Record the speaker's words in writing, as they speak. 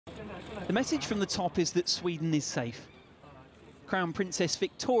The message from the top is that Sweden is safe. Crown Princess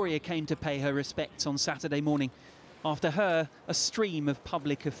Victoria came to pay her respects on Saturday morning. After her, a stream of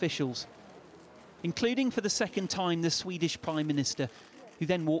public officials, including for the second time the Swedish Prime Minister, who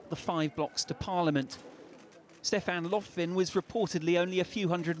then walked the 5 blocks to Parliament. Stefan Löfven was reportedly only a few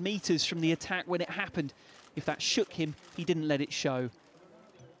hundred metres from the attack when it happened. If that shook him, he didn't let it show.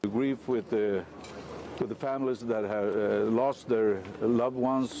 The grief with the families that have lost their loved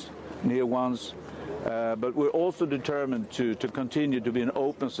ones, near ones, but we're also determined to continue to be an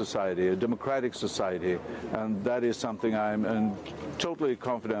open society, a democratic society, and that is something I'm totally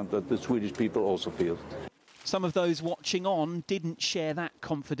confident that the Swedish people also feel. Some of those watching on didn't share that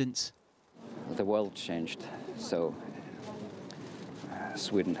confidence. The world changed, so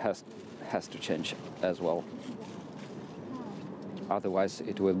Sweden has to change as well. Otherwise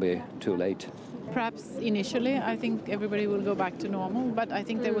it will be too late. Perhaps initially I think everybody will go back to normal, but I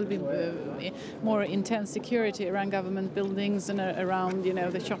think there will be more intense security around government buildings and around, you know,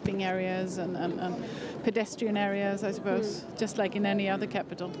 the shopping areas and pedestrian areas, I suppose, just like in any other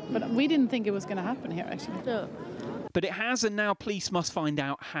capital. But we didn't think it was going to happen here, actually. No. But it has, and now police must find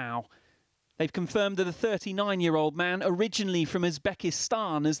out how. They've confirmed that a 39-year-old man, originally from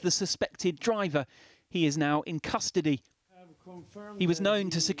Uzbekistan, as the suspected driver. He is now in custody. He was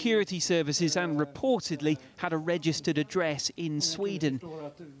known to security services and reportedly had a registered address in Sweden.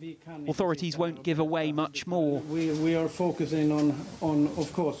 Authorities won't give away much more. We are focusing on,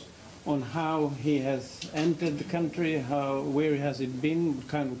 of course, on how he has entered the country, where has he been, what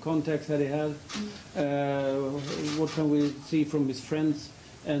kind of contacts had he had, what can we see from his friends,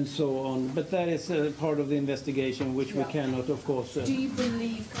 and so on. But that is part of the investigation, which we cannot, of course. Do you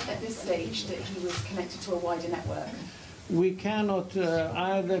believe at this stage that he was connected to a wider network? We cannot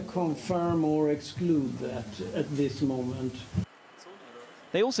either confirm or exclude that at this moment.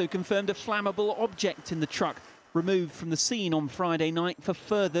 They also confirmed a flammable object in the truck, removed from the scene on Friday night for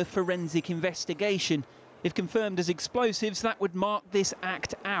further forensic investigation. If confirmed as explosives, that would mark this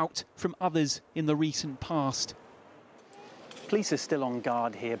act out from others in the recent past. Police are still on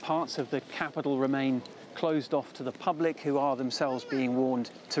guard here. Parts of the capital remain closed off to the public, who are themselves being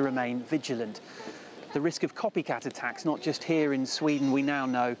warned to remain vigilant. The risk of copycat attacks, not just here in Sweden, we now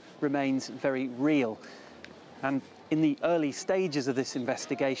know, remains very real. And in the early stages of this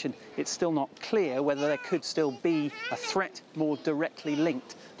investigation, it's still not clear whether there could still be a threat more directly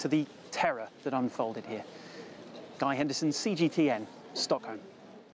linked to the terror that unfolded here. Guy Henderson, CGTN, Stockholm.